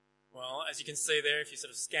as you can see there, if you sort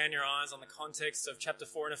of scan your eyes on the context of chapter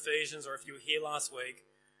 4 in Ephesians, or if you were here last week,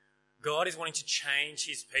 God is wanting to change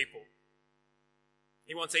his people.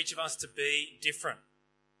 He wants each of us to be different,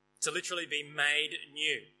 to literally be made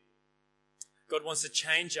new. God wants to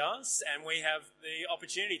change us, and we have the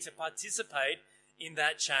opportunity to participate in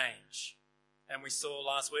that change. And we saw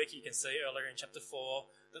last week, you can see earlier in chapter 4,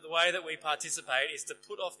 that the way that we participate is to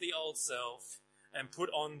put off the old self and put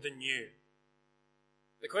on the new.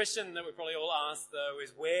 The question that we probably all ask, though,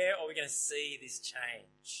 is where are we going to see this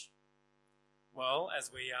change? Well,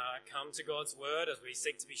 as we come to God's word, as we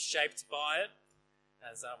seek to be shaped by it,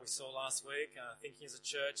 as we saw last week, thinking as a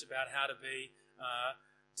church about how to be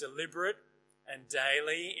deliberate and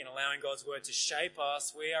daily in allowing God's word to shape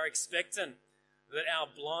us, we are expectant that our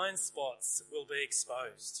blind spots will be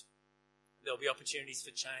exposed. There'll be opportunities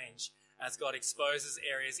for change as God exposes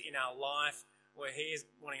areas in our life where he is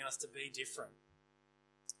wanting us to be different.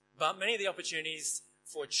 But many of the opportunities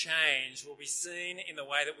for change will be seen in the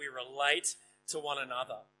way that we relate to one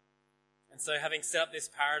another. And so having set up this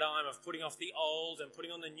paradigm of putting off the old and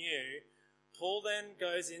putting on the new, Paul then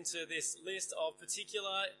goes into this list of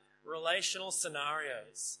particular relational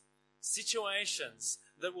scenarios, situations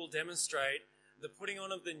that will demonstrate the putting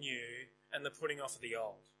on of the new and the putting off of the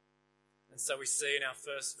old. And so we see in our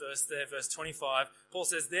first verse there, verse 25, Paul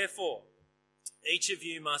says, "Therefore, each of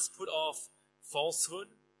you must put off falsehood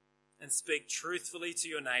and speak truthfully to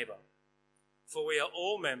your neighbour, for we are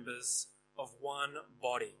all members of one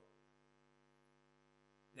body."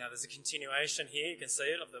 Now there's a continuation here, you can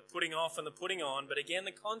see it, of the putting off and the putting on, but again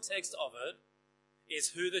the context of it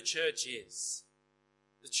is who the church is.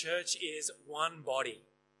 The church is one body,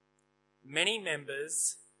 many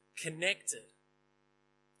members connected.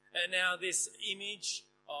 And now this image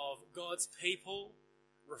of God's people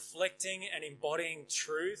reflecting and embodying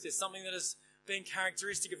truth is something that has been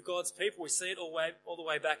characteristic of God's people. We see it all the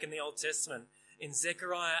way back in the Old Testament. In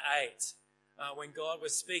Zechariah 8, when God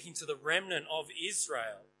was speaking to the remnant of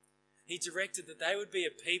Israel, he directed that they would be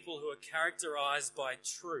a people who are characterized by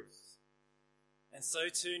truth. And so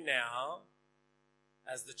too now,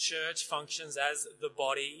 as the church functions as the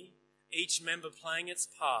body, each member playing its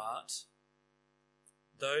part,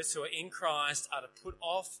 those who are in Christ are to put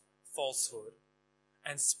off falsehood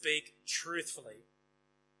and speak truthfully.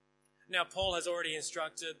 Now, Paul has already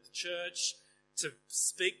instructed the church to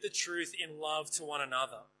speak the truth in love to one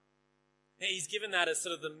another. He's given that as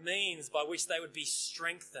sort of the means by which they would be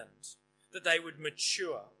strengthened, that they would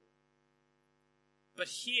mature. But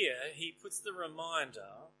here he puts the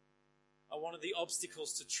reminder of one of the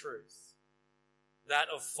obstacles to truth, that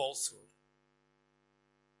of falsehood.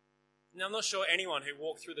 Now, I'm not sure anyone who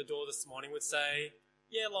walked through the door this morning would say,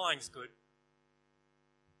 yeah, lying's good.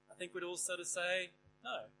 I think we'd all sort of say,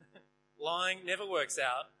 no, lying never works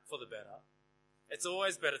out for the better. It's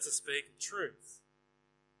always better to speak truth.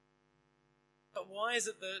 But why is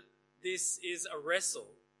it that this is a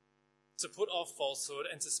wrestle to put off falsehood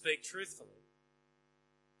and to speak truthfully?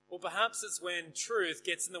 Well, perhaps it's when truth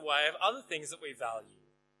gets in the way of other things that we value.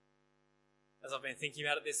 As I've been thinking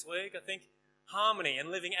about it this week, I think harmony and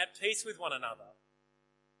living at peace with one another.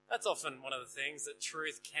 That's often one of the things that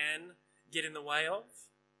truth can get in the way of.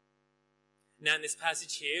 Now, in this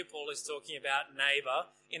passage here, Paul is talking about neighbour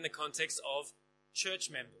in the context of church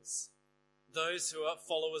members, those who are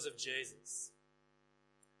followers of Jesus.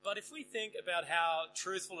 But if we think about how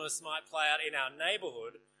truthfulness might play out in our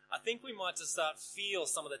neighbourhood, I think we might just start feel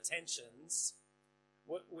some of the tensions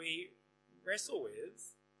what we wrestle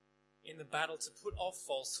with in the battle to put off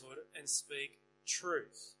falsehood and speak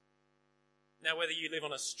truth. Now, whether you live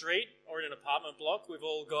on a street or in an apartment block, we've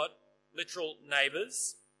all got literal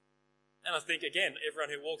neighbours. And I think, again, everyone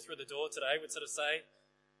who walked through the door today would sort of say,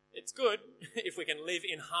 it's good if we can live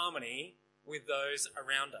in harmony with those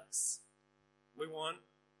around us. We want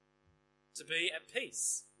to be at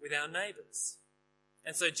peace with our neighbours.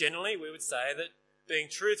 And so generally we would say that being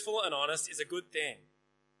truthful and honest is a good thing.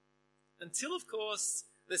 Until, of course,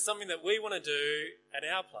 there's something that we want to do at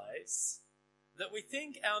our place that we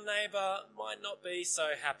think our neighbour might not be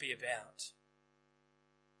so happy about.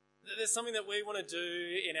 There's something that we want to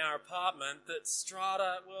do in our apartment that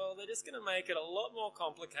strata, well, they're just going to make it a lot more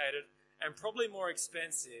complicated and probably more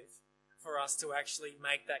expensive for us to actually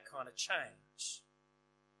make that kind of change.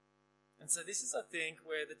 And so this is, I think,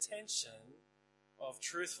 where the tension of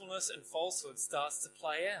truthfulness and falsehood starts to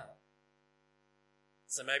play out.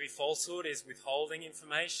 So maybe falsehood is withholding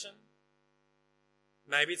information.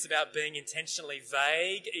 Maybe it's about being intentionally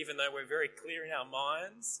vague, even though we're very clear in our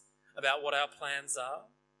minds about what our plans are.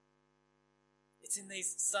 It's in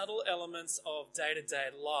these subtle elements of day-to-day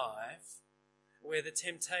life where the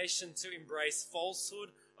temptation to embrace falsehood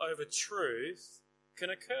over truth can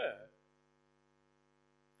occur.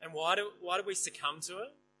 And why do we succumb to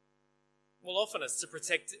it? Well, often it's to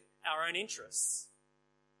protect our own interests.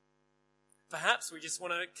 Perhaps we just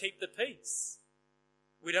want to keep the peace.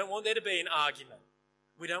 We don't want there to be an argument.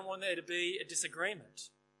 We don't want there to be a disagreement.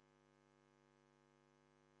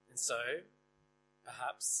 And so,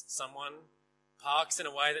 perhaps someone parks in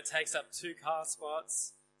a way that takes up 2 car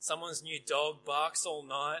spots, someone's new dog barks all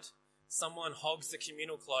night, someone hogs the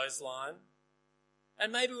communal clothesline,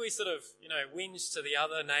 and maybe we sort of, whinge to the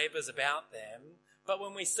other neighbours about them, but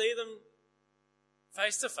when we see them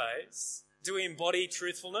face to face, do we embody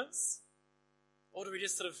truthfulness? Or do we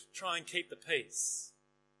just sort of try and keep the peace?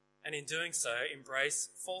 And in doing so, embrace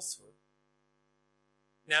falsehood.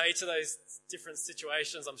 Now, each of those different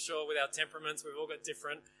situations, I'm sure with our temperaments, we've all got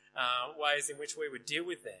different ways in which we would deal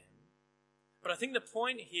with them. But I think the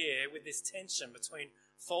point here with this tension between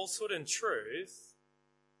falsehood and truth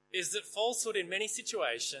is that falsehood in many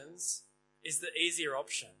situations is the easier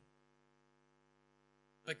option.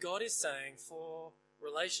 But God is saying for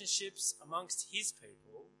relationships amongst his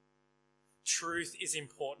people, truth is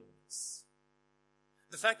important.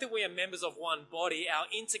 The fact that we are members of one body, our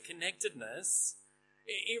interconnectedness,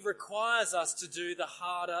 it requires us to do the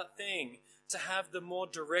harder thing, to have the more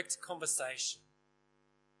direct conversation.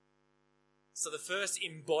 So the first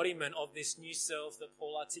embodiment of this new self that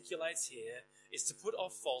Paul articulates here is to put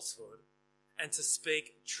off falsehood and to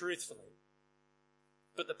speak truthfully.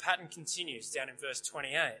 But the pattern continues down in verse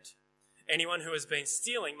 28. Anyone who has been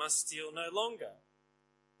stealing must steal no longer,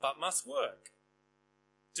 but must work,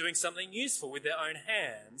 doing something useful with their own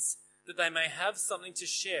hands, that they may have something to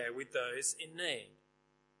share with those in need.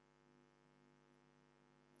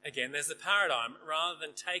 Again, there's the paradigm. Rather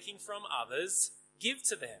than taking from others, give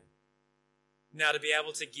to them. Now, to be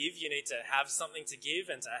able to give, you need to have something to give,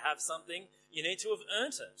 and to have something, you need to have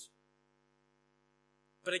earned it.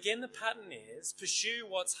 But again, the pattern is pursue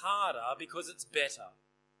what's harder because it's better.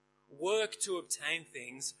 Work to obtain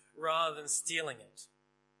things rather than stealing it.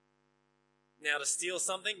 Now, to steal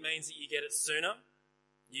something means that you get it sooner,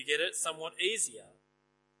 you get it somewhat easier,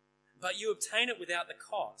 but you obtain it without the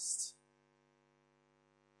cost.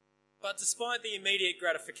 But despite the immediate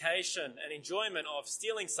gratification and enjoyment of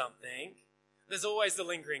stealing something, there's always the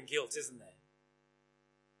lingering guilt, isn't there?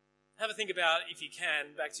 Have a think about, if you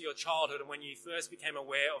can, back to your childhood and when you first became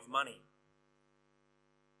aware of money.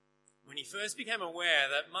 When you first became aware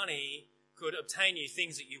that money could obtain you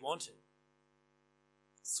things that you wanted.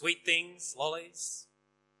 Sweet things, lollies,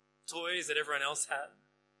 toys that everyone else had.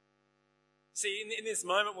 See, in this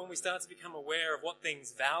moment when we start to become aware of what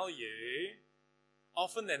things value,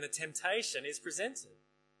 often then the temptation is presented.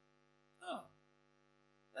 Oh,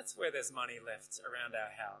 that's where there's money left around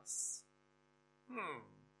our house.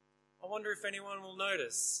 I wonder if anyone will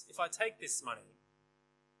notice if I take this money.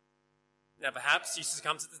 Now, perhaps you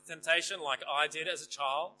succumb to the temptation like I did as a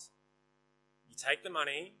child. You take the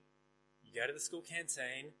money, you go to the school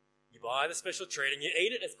canteen, you buy the special treat and you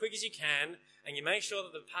eat it as quick as you can, and you make sure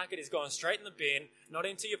that the packet is going straight in the bin, not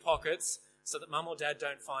into your pockets, so that mum or dad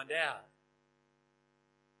don't find out.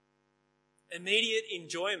 Immediate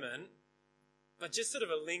enjoyment, but just sort of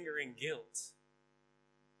a lingering guilt.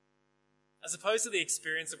 As opposed to the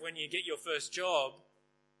experience of when you get your first job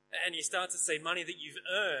and you start to see money that you've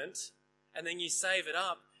earned, and then you save it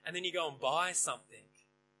up, and then you go and buy something.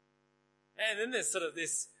 And then there's sort of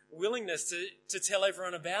this willingness to tell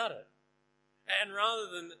everyone about it. And rather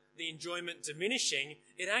than the enjoyment diminishing,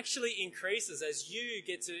 it actually increases as you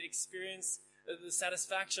get to experience the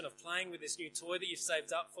satisfaction of playing with this new toy that you've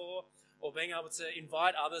saved up for, or being able to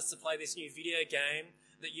invite others to play this new video game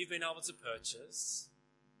that you've been able to purchase.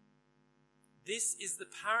 This is the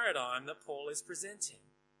paradigm that Paul is presenting.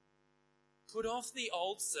 Put off the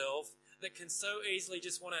old self that can so easily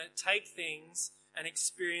just want to take things and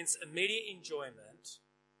experience immediate enjoyment,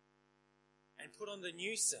 and put on the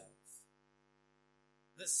new self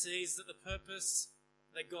that sees that the purpose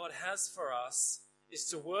that God has for us is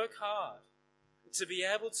to work hard, to be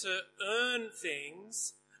able to earn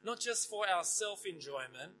things, not just for our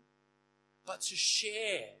self-enjoyment, but to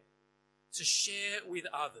share with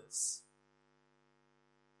others.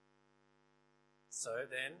 So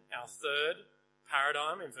then, our third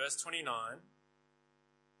paradigm in verse 29,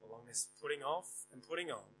 along this putting off and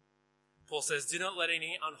putting on, Paul says, do not let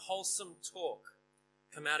any unwholesome talk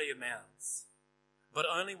come out of your mouths, but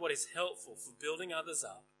only what is helpful for building others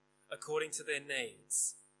up according to their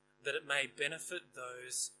needs, that it may benefit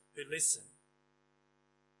those who listen.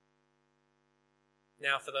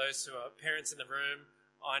 Now, for those who are parents in the room,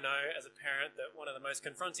 I know as a parent that one of the most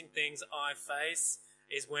confronting things I face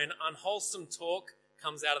is when unwholesome talk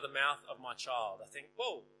comes out of the mouth of my child. I think,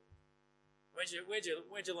 whoa, where'd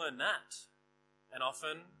you learn that? And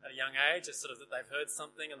often at a young age, it's sort of that they've heard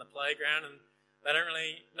something on the playground and they don't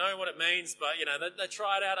really know what it means, but they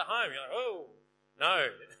try it out at home. You're like, oh, no.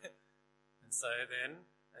 And so then,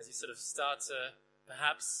 as you sort of start to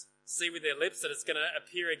perhaps see with their lips that it's going to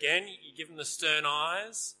appear again, you give them the stern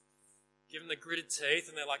eyes, give them the gritted teeth,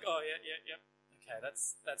 and they're like, oh, yeah. Okay,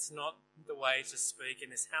 that's not the way to speak in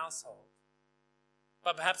this household.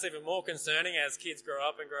 But perhaps even more concerning as kids grow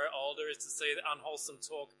up and grow older is to see that unwholesome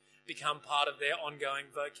talk become part of their ongoing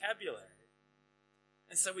vocabulary.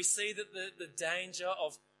 And so we see that the danger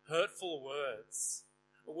of hurtful words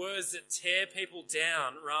that tear people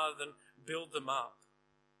down rather than build them up.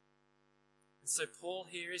 And so Paul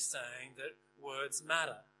here is saying that words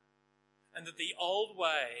matter, and that the old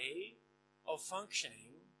way of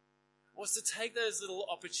functioning was to take those little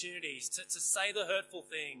opportunities to say the hurtful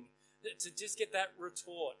thing, to just get that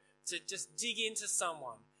retort, to just dig into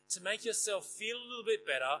someone, to make yourself feel a little bit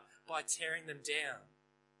better by tearing them down.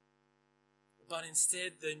 But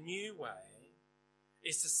instead, the new way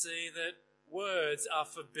is to see that words are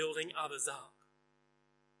for building others up.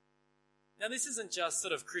 Now, this isn't just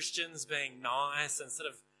sort of Christians being nice and sort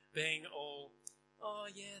of being all, oh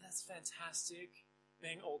yeah, that's fantastic,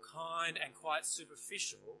 being all kind and quite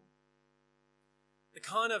superficial. The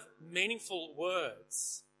kind of meaningful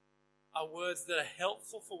words are words that are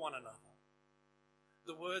helpful for one another.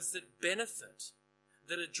 The words that benefit,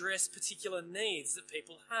 that address particular needs that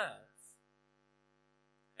people have.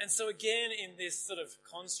 And so again, in this sort of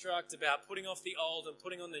construct about putting off the old and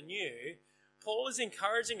putting on the new, Paul is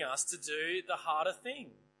encouraging us to do the harder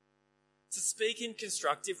thing, to speak in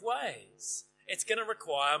constructive ways. It's going to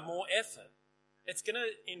require more effort. It's going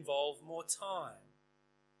to involve more time.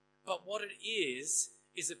 But what it is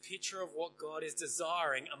a picture of what God is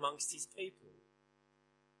desiring amongst his people.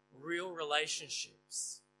 Real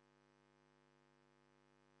relationships.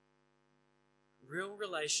 Real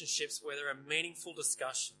relationships where there are meaningful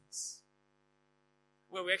discussions,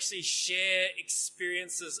 where we actually share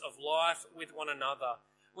experiences of life with one another,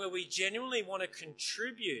 where we genuinely want to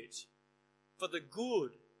contribute for the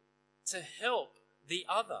good, to help the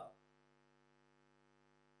other.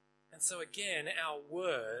 And so again, our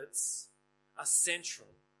words are central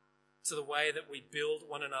to the way that we build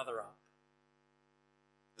one another up.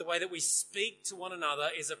 The way that we speak to one another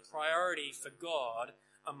is a priority for God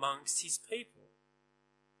amongst his people.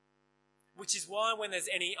 Which is why when there's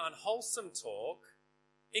any unwholesome talk,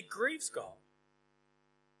 it grieves God.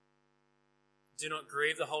 Do not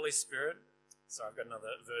grieve the Holy Spirit. Sorry, I've got another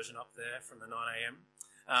version up there from the 9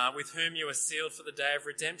 a.m. With whom you are sealed for the day of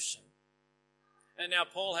redemption. And now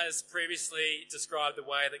Paul has previously described the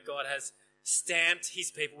way that God has stamped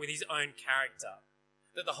his people with his own character.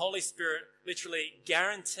 That the Holy Spirit literally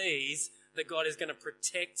guarantees that God is going to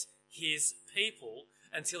protect his people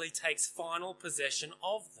until he takes final possession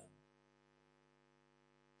of them.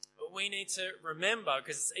 But we need to remember,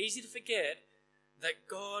 because it's easy to forget, that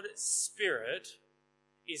God's Spirit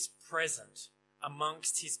is present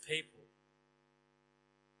amongst his people.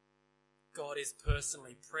 God is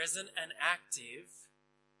personally present and active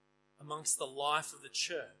amongst the life of the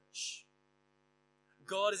church.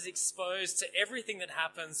 God is exposed to everything that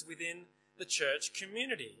happens within the church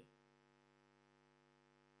community.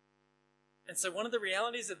 And so one of the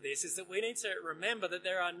realities of this is that we need to remember that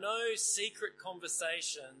there are no secret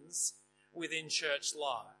conversations within church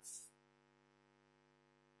life.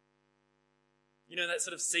 You know, that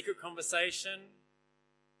sort of secret conversation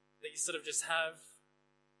that you sort of just have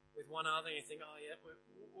with one another and you think, oh yeah,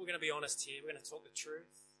 we're going to be honest here, we're going to talk the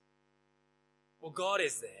truth. Well, God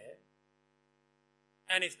is there.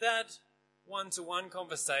 And if that one-to-one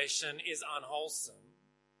conversation is unwholesome,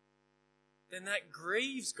 then that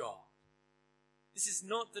grieves God. This is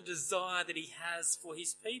not the desire that he has for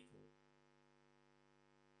his people.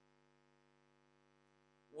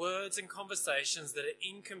 Words and conversations that are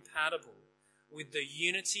incompatible with the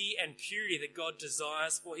unity and purity that God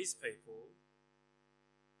desires for his people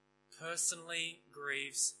personally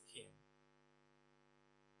grieves him.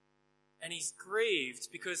 And he's grieved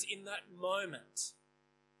because in that moment,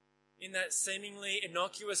 in that seemingly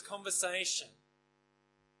innocuous conversation,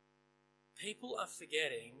 people are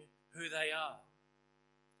forgetting who they are.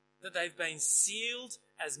 That they've been sealed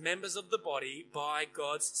as members of the body by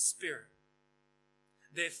God's Spirit.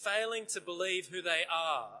 They're failing to believe who they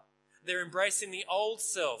are. They're embracing the old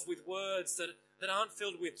self with words that aren't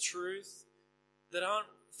filled with truth, that aren't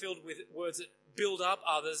filled with words that build up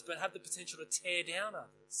others but have the potential to tear down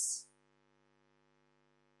others.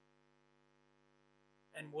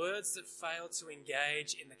 And words that fail to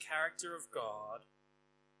engage in the character of God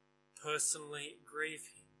personally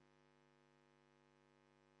grieve him.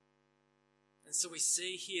 And so we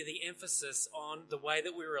see here the emphasis on the way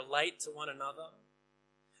that we relate to one another.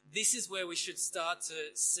 This is where we should start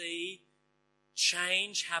to see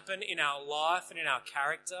change happen in our life and in our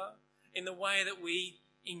character, in the way that we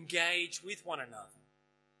engage with one another.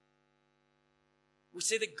 We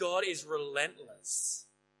see that God is relentless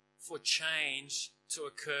for change to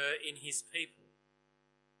occur in his people.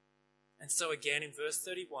 And so again in verse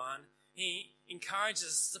 31, he encourages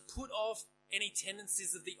us to put off any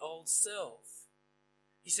tendencies of the old self.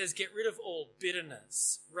 He says, get rid of all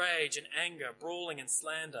bitterness, rage and anger, brawling and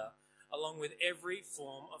slander, along with every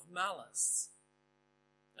form of malice.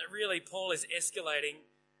 Now really, Paul is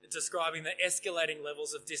describing the escalating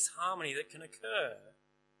levels of disharmony that can occur.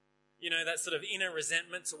 You know, that sort of inner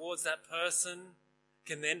resentment towards that person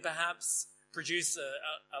can then perhaps produce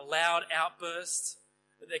a loud outburst.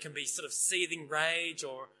 There can be sort of seething rage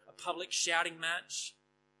or a public shouting match.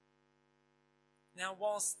 Now,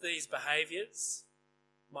 whilst these behaviours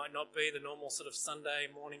might not be the normal sort of Sunday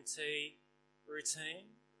morning tea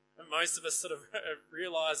routine, and most of us sort of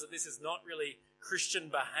realise that this is not really Christian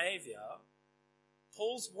behaviour,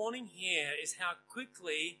 Paul's warning here is how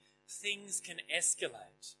quickly things can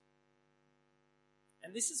escalate.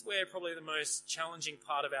 And this is where probably the most challenging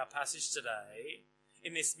part of our passage today,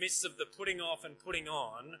 in this midst of the putting off and putting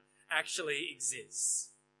on, actually exists.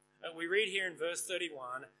 We read here in verse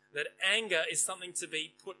 31 that anger is something to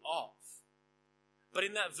be put off. But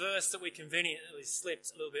in that verse that we conveniently slipped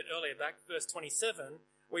a little bit earlier, back verse 27,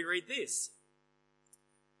 we read this.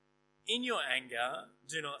 In your anger,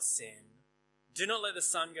 do not sin. Do not let the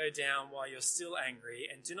sun go down while you're still angry,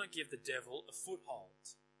 and do not give the devil a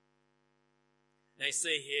foothold. Now you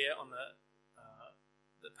see here on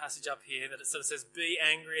the passage up here that it sort of says, be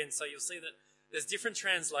angry, and so you'll see that there's different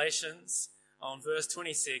translations on verse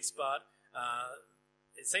 26, but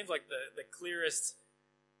it seems like the clearest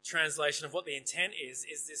translation of what the intent is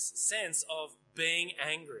this sense of being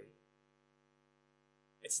angry.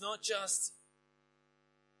 It's not just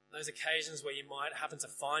those occasions where you might happen to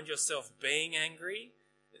find yourself being angry.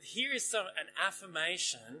 Here is an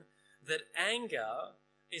affirmation that anger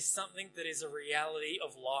is something that is a reality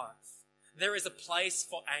of life. There is a place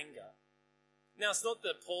for anger. Now, it's not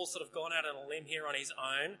that Paul's sort of gone out on a limb here on his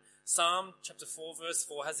own. Psalm chapter 4 verse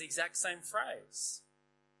 4 has the exact same phrase.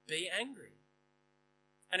 Be angry.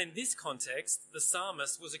 And in this context, the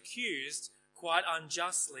psalmist was accused quite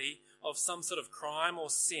unjustly of some sort of crime or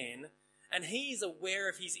sin, and he is aware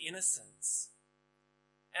of his innocence.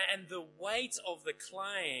 And the weight of the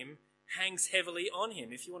claim hangs heavily on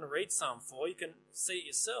him. If you want to read Psalm 4, you can see it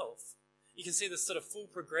yourself. You can see the sort of full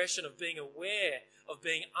progression of being aware of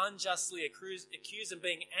being unjustly accused and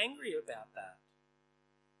being angry about that.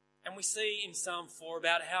 And we see in Psalm 4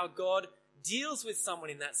 about how God deals with someone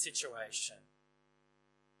in that situation.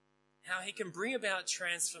 How he can bring about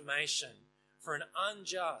transformation for an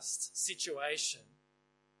unjust situation,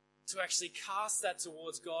 to actually cast that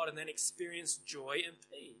towards God and then experience joy and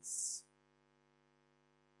peace.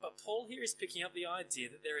 But Paul here is picking up the idea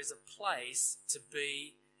that there is a place to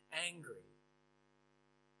be angry.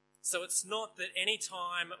 So it's not that any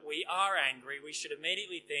time we are angry, we should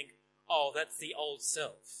immediately think, oh, that's the old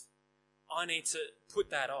self. I need to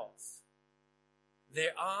put that off.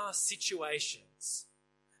 There are situations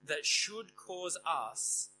that should cause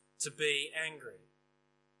us to be angry.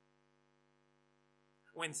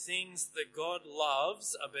 When things that God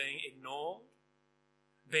loves are being ignored,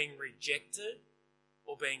 being rejected,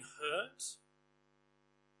 or being hurt.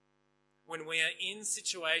 When we are in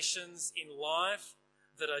situations in life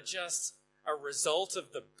that are just a result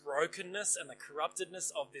of the brokenness and the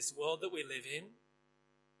corruptedness of this world that we live in,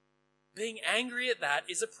 being angry at that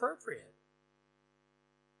is appropriate.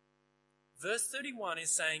 Verse 31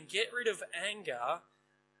 is saying, get rid of anger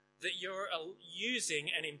that you're using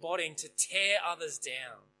and embodying to tear others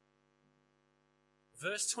down.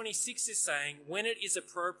 Verse 26 is saying, when it is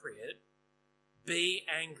appropriate, be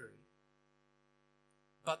angry.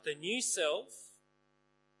 But the new self,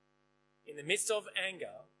 in the midst of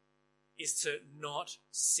anger, is to not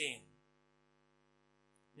sin.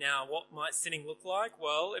 Now, what might sinning look like?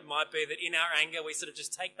 Well, it might be that in our anger we sort of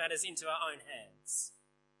just take matters into our own hands.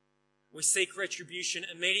 We seek retribution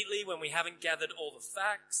immediately when we haven't gathered all the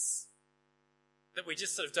facts, that we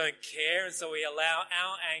just sort of don't care, and so we allow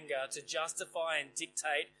our anger to justify and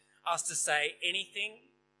dictate us to say anything,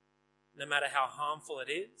 no matter how harmful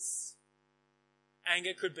it is.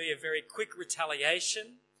 Anger could be a very quick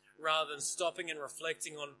retaliation rather than stopping and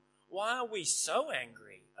reflecting on, why are we so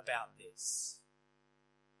angry about this?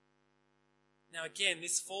 Now again,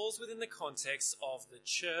 this falls within the context of the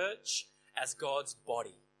church as God's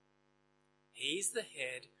body. He's the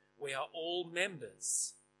head. We are all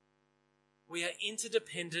members. We are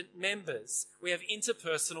interdependent members. We have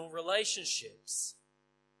interpersonal relationships.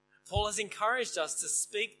 Paul has encouraged us to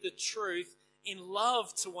speak the truth in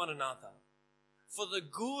love to one another, for the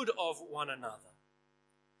good of one another,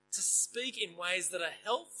 to speak in ways that are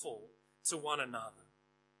helpful to one another.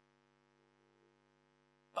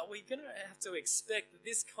 But we're going to have to expect that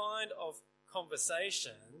this kind of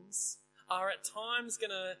conversations are at times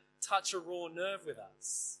going to touch a raw nerve with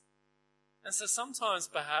us. And so sometimes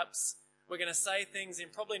perhaps we're going to say things in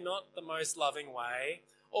probably not the most loving way,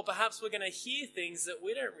 or perhaps we're going to hear things that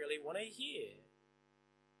we don't really want to hear.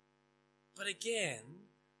 But again,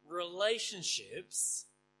 relationships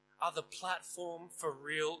are the platform for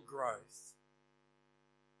real growth.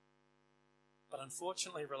 But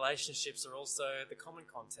unfortunately, relationships are also the common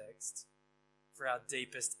context for our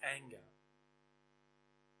deepest anger.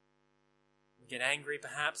 We get angry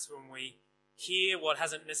perhaps when we hear what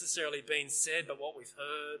hasn't necessarily been said, but what we've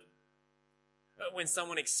heard. When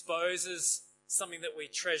someone exposes something that we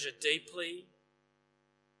treasure deeply.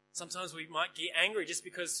 Sometimes we might get angry just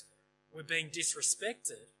because we're being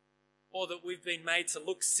disrespected, or that we've been made to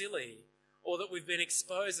look silly, or that we've been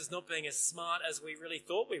exposed as not being as smart as we really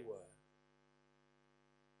thought we were.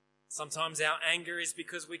 Sometimes our anger is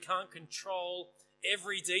because we can't control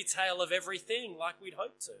every detail of everything like we'd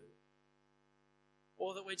hoped to.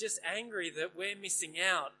 Or that we're just angry that we're missing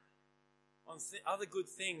out on other good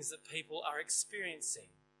things that people are experiencing.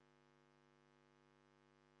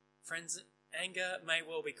 Friends, anger may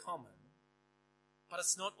well be common, but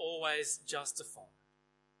it's not always justified.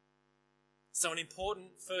 So an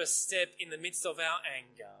important first step in the midst of our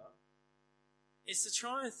anger is to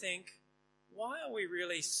try and think, why are we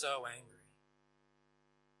really so angry?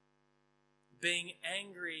 Being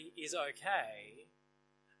angry is okay,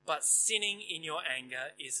 but sinning in your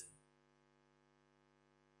anger isn't.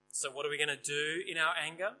 So what are we going to do in our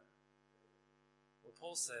anger? Well,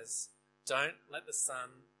 Paul says, don't let the sun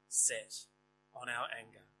set on our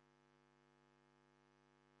anger.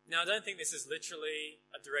 Now, I don't think this is literally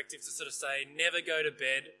a directive to sort of say, never go to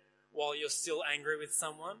bed while you're still angry with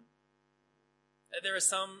someone. There are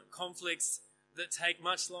some conflicts that take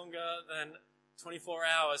much longer than 24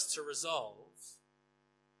 hours to resolve.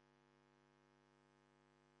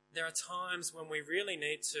 There are times when we really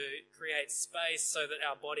need to create space so that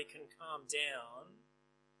our body can calm down,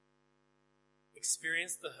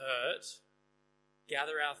 experience the hurt,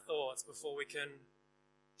 gather our thoughts before we can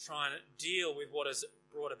try and deal with what has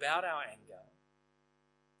brought about our anger.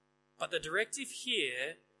 But the directive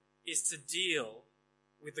here is to deal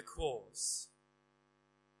with the cause.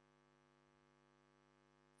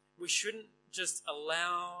 We shouldn't just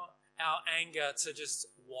allow our anger to just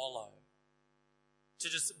wallow, to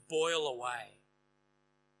just boil away.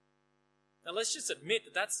 Now let's just admit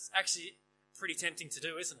that that's actually pretty tempting to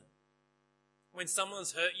do, isn't it? When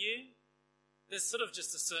someone's hurt you, there's sort of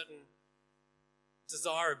just a certain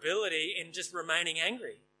desirability in just remaining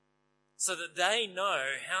angry so that they know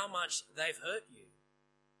how much they've hurt you.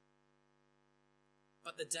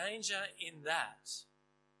 But the danger in that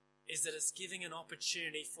is that it's giving an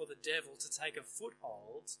opportunity for the devil to take a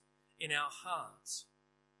foothold in our heart.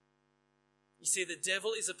 You see, the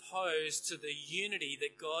devil is opposed to the unity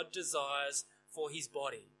that God desires for his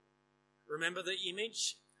body. Remember the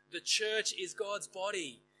image? The church is God's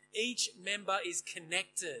body. Each member is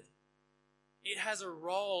connected. It has a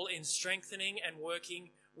role in strengthening and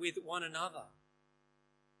working with one another.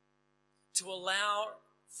 To allow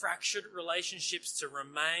fractured relationships to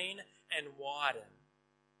remain and widen.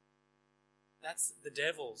 That's the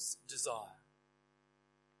devil's desire.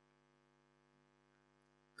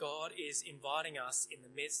 God is inviting us in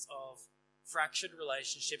the midst of fractured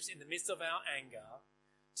relationships, in the midst of our anger,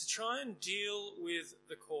 to try and deal with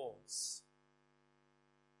the cause.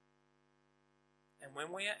 And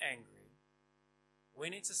when we are angry,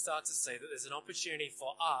 we need to start to see that there's an opportunity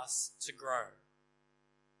for us to grow.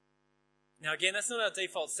 Now again, that's not our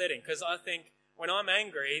default setting, because I think when I'm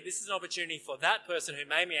angry, this is an opportunity for that person who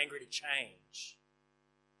made me angry to change.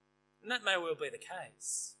 And that may well be the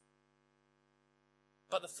case.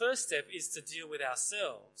 But the first step is to deal with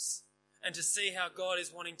ourselves and to see how God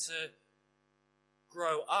is wanting to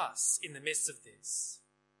grow us in the midst of this.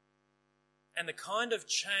 And the kind of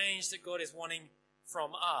change that God is wanting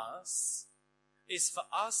from us is for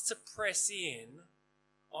us to press in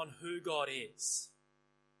on who God is.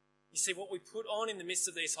 You see, what we put on in the midst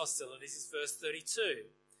of these hostilities is verse 32.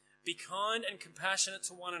 Be kind and compassionate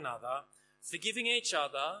to one another, forgiving each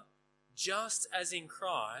other, just as in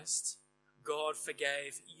Christ God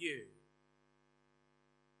forgave you.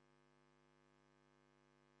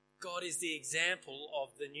 God is the example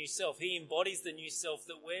of the new self. He embodies the new self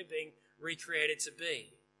that we're being recreated to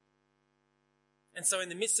be. And so in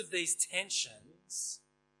the midst of these tensions,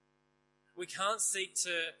 we can't seek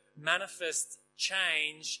to manifest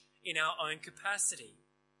change in our own capacity.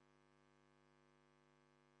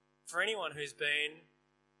 For anyone who's been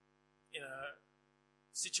in a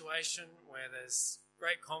situation where there's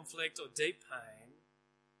great conflict or deep pain,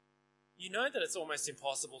 you know that it's almost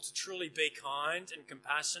impossible to truly be kind and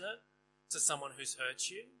compassionate to someone who's hurt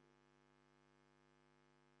you.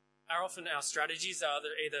 Often our strategies are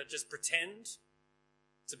either just pretend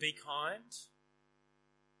to be kind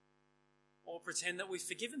or pretend that we've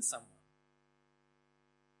forgiven someone.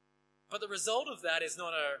 But the result of that is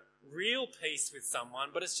not a real peace with someone,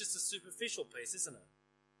 but it's just a superficial peace, isn't it?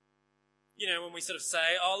 You know, when we sort of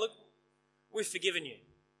say, oh, look, we've forgiven you.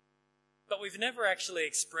 But we've never actually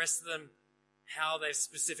expressed to them how they've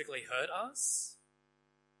specifically hurt us.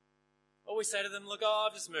 Or we say to them, look,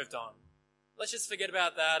 I've just moved on. Let's just forget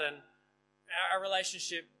about that, and our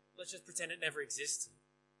relationship, let's just pretend it never existed.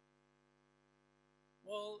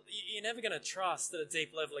 Well, you're never going to trust at a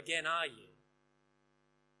deep level again, are you?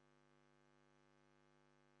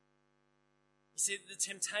 You see, the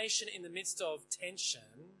temptation in the midst of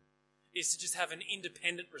tension is to just have an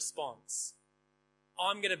independent response.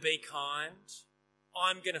 I'm going to be kind.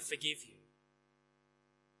 I'm going to forgive you.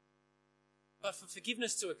 But for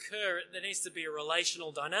forgiveness to occur, there needs to be a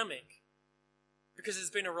relational dynamic, because there's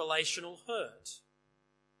been a relational hurt.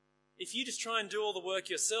 If you just try and do all the work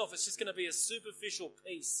yourself, it's just going to be a superficial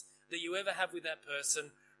peace that you ever have with that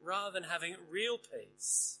person, rather than having real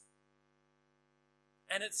peace.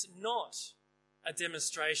 And it's not a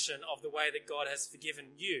demonstration of the way that God has forgiven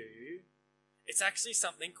you. It's actually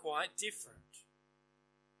something quite different.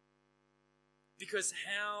 Because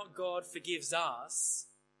how God forgives us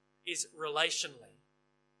is relationally.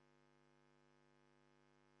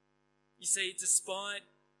 You see, despite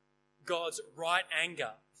God's right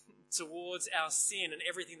anger towards our sin and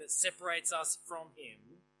everything that separates us from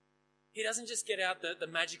Him, He doesn't just get out the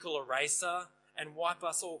magical eraser and wipe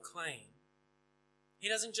us all clean. He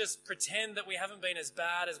doesn't just pretend that we haven't been as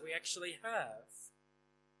bad as we actually have.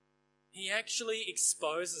 He actually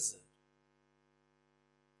exposes it.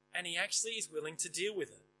 And He actually is willing to deal with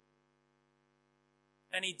it.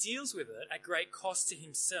 And He deals with it at great cost to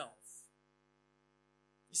Himself.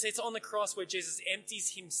 You see, it's on the cross where Jesus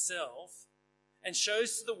empties Himself and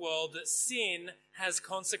shows to the world that sin has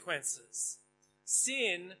consequences.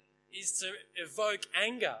 Sin is to evoke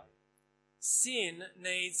anger. Sin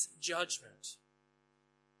needs judgment.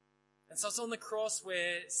 And so it's on the cross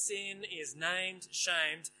where sin is named,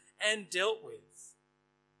 shamed, and dealt with.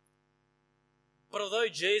 But although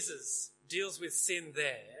Jesus deals with sin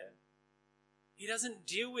there, He doesn't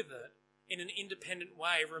deal with it in an independent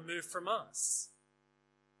way removed from us.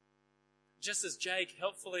 Just as Jake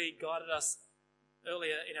helpfully guided us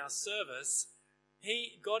earlier in our service,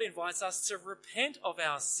 God invites us to repent of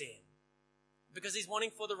our sin, because He's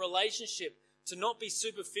wanting for the relationship to not be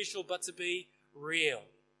superficial but to be real,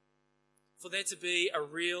 for there to be a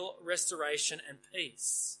real restoration and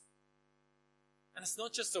peace. And it's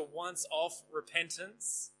not just a once-off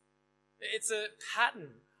repentance, it's a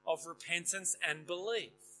pattern of repentance and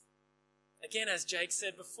belief. Again, as Jake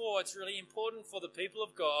said before, it's really important for the people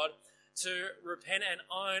of God to repent and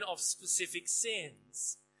own of specific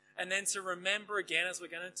sins, and then to remember again, as we're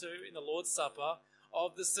going to do in the Lord's Supper,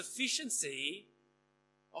 of the sufficiency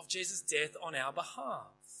of Jesus' death on our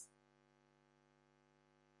behalf.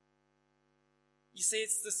 You see,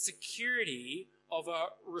 it's the security of a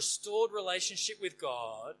restored relationship with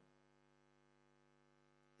God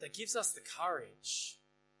that gives us the courage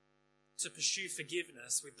to pursue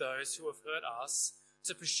forgiveness with those who have hurt us,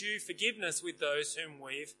 to pursue forgiveness with those whom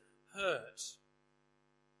we've hurt.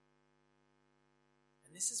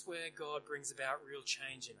 And this is where God brings about real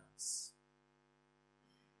change in us.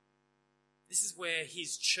 This is where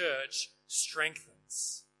His church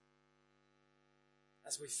strengthens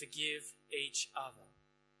as we forgive each other.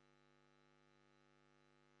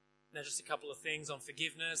 Now, just a couple of things on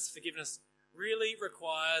forgiveness. Forgiveness really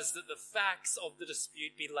requires that the facts of the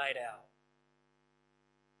dispute be laid out.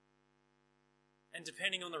 And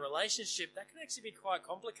depending on the relationship, that can actually be quite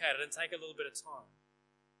complicated and take a little bit of time.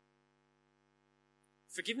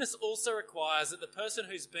 Forgiveness also requires that the person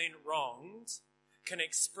who's been wronged can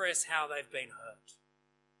express how they've been hurt.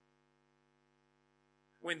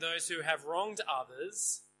 When those who have wronged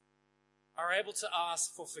others are able to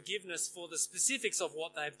ask for forgiveness for the specifics of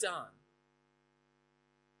what they've done.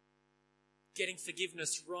 Getting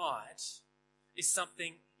forgiveness right is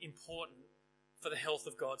something important for the health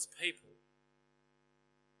of God's people.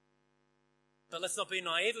 But let's not be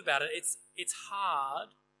naive about it. It's hard,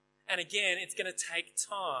 and again, it's going to take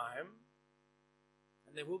time,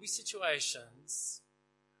 and there will be situations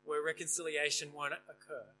where reconciliation won't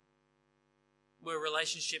occur, where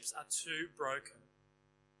relationships are too broken,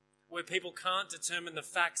 where people can't determine the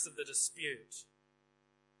facts of the dispute,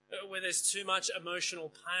 where there's too much emotional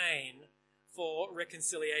pain for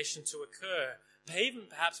reconciliation to occur, even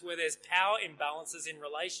perhaps where there's power imbalances in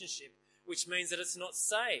relationship, which means that it's not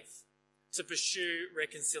safe to pursue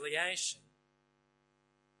reconciliation.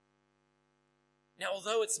 Now,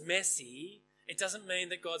 although it's messy, it doesn't mean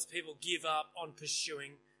that God's people give up on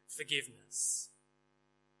pursuing forgiveness.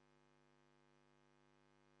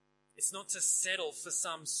 It's not to settle for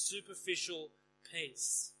some superficial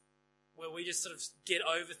peace where we just sort of get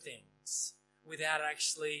over things without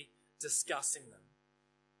actually discussing them.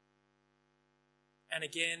 And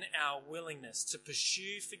again, our willingness to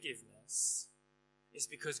pursue forgiveness is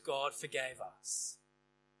because God forgave us.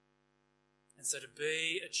 And so to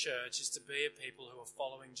be a church is to be a people who are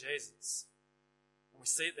following Jesus. And we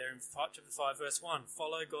see it there in chapter 5, verse 1.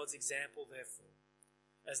 Follow God's example, therefore,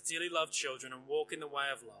 as dearly loved children, and walk in the way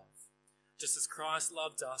of love, just as Christ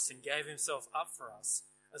loved us and gave himself up for us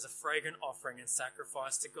as a fragrant offering and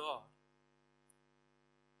sacrifice to God.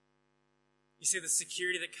 You see, the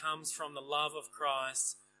security that comes from the love of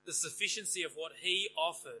Christ, the sufficiency of what he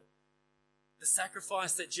offered, the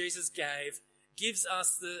sacrifice that Jesus gave, gives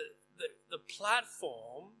us the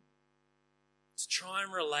platform to try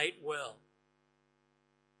and relate well.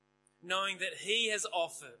 Knowing that he has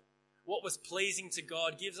offered what was pleasing to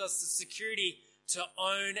God gives us the security to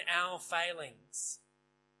own our failings.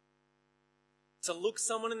 To look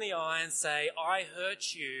someone in the eye and say, I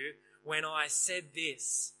hurt you when I said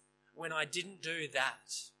this, when I didn't do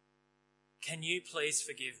that. Can you please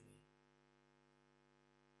forgive me?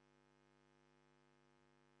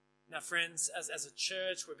 Now, friends, as a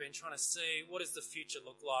church, we've been trying to see what does the future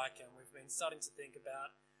look like, and we've been starting to think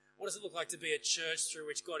about what does it look like to be a church through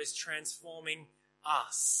which God is transforming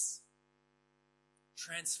us.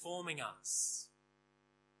 Transforming us.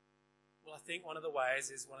 Well, I think one of the ways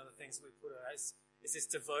is one of the things that we put as is this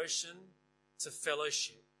devotion to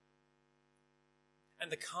fellowship.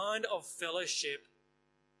 And the kind of fellowship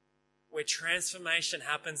where transformation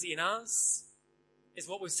happens in us is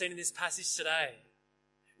what we've seen in this passage today,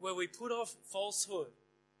 where we put off falsehood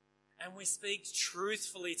and we speak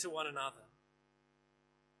truthfully to one another,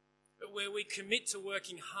 where we commit to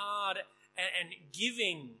working hard and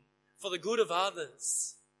giving for the good of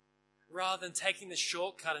others rather than taking the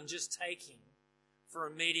shortcut and just taking for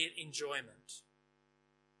immediate enjoyment,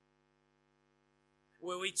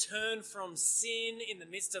 where we turn from sin in the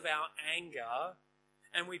midst of our anger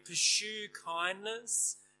and we pursue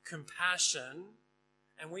kindness, compassion,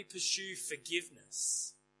 and we pursue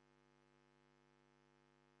forgiveness.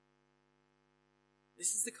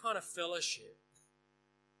 This is the kind of fellowship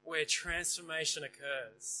where transformation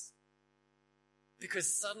occurs.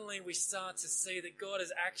 Because suddenly we start to see that God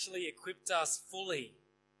has actually equipped us fully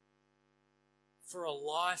for a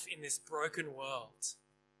life in this broken world.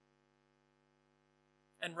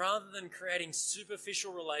 And rather than creating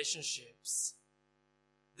superficial relationships,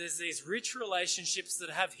 there's these rich relationships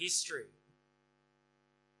that have history,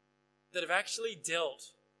 that have actually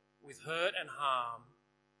dealt with hurt and harm,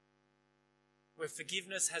 where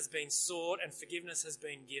forgiveness has been sought and forgiveness has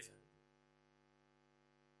been given.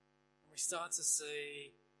 And we start to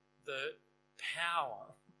see the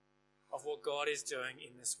power of what God is doing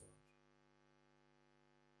in this world.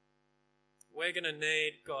 We're going to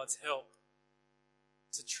need God's help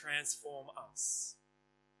to transform us.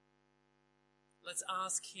 Let's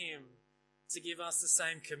ask him to give us the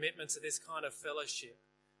same commitment to this kind of fellowship,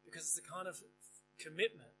 because it's the kind of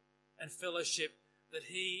commitment and fellowship that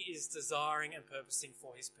he is desiring and purposing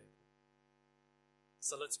for his people.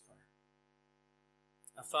 So let's pray.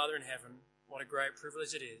 Our Father in heaven, what a great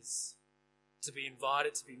privilege it is to be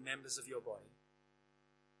invited to be members of your body.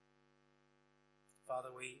 Father,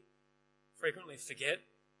 we frequently forget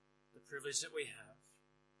the privilege that we have.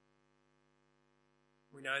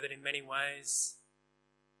 We know that in many ways,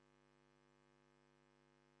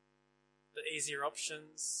 the easier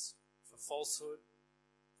options for falsehood,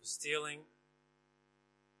 for stealing,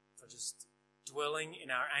 for just dwelling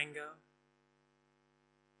in our anger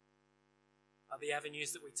are the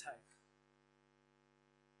avenues that we take.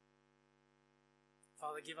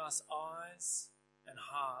 Father, give us eyes and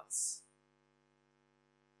hearts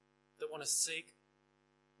that want to seek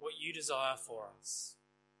what you desire for us.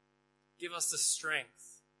 Give us the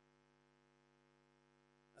strength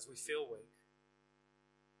as we feel weak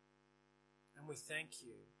we thank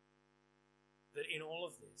you that in all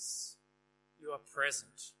of this, you are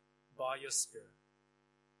present by your Spirit.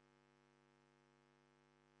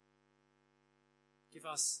 Give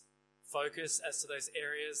us focus as to those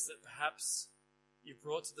areas that perhaps you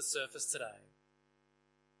brought to the surface today.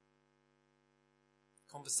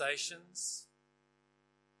 Conversations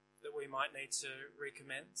that we might need to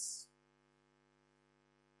recommence.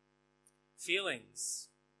 Feelings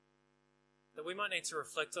that we might need to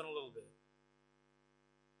reflect on a little bit.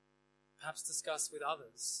 Perhaps discuss with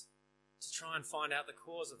others to try and find out the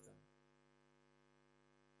cause of them.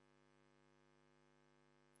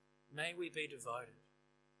 May we be devoted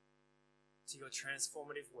to your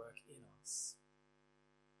transformative work in us.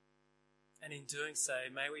 And in doing so,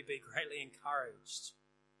 may we be greatly encouraged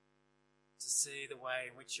to see the way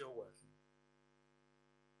in which you're working.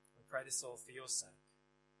 We pray this all for your sake.